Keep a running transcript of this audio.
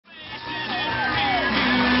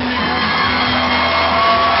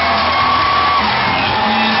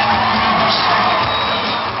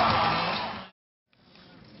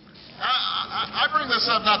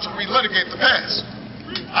want to relitigate the past.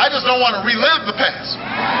 I just don't want to relive the past.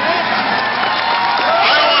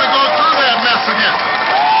 I don't want to go through that mess again.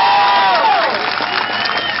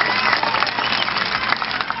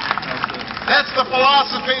 That's the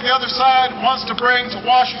philosophy the other side wants to bring to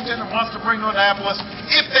Washington and wants to bring to Annapolis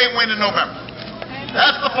if they win in November.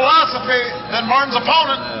 That's the philosophy that Martin's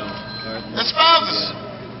opponent espouses.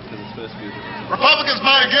 Republicans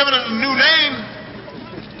might have given it a new name.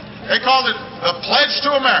 They called it the Pledge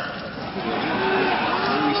to America.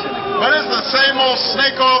 But it's the same old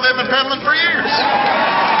snake oil they've been peddling for years.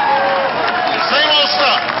 Same old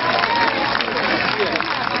stuff.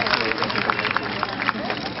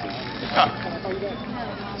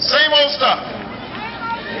 Same old stuff.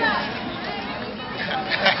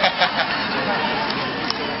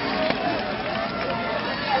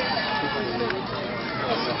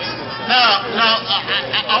 Now,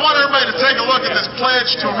 I want everybody to take a look at this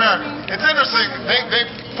Pledge to America. It's interesting. They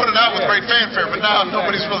put it out with great fanfare, but now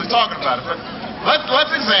nobody's really talking about it. But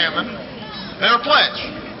let's examine their pledge.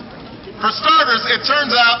 For starters, it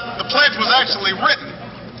turns out the pledge was actually written,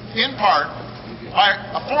 in part, by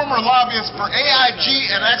a former lobbyist for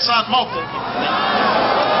AIG and ExxonMobil.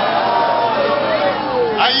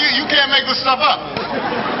 You can't make this stuff up.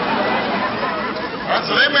 All right,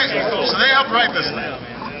 so they helped write this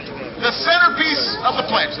thing. The centerpiece of the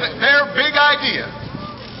pledge, their big idea,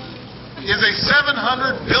 is a $700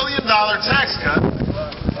 billion tax cut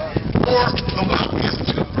for the wealthiest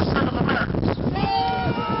 2%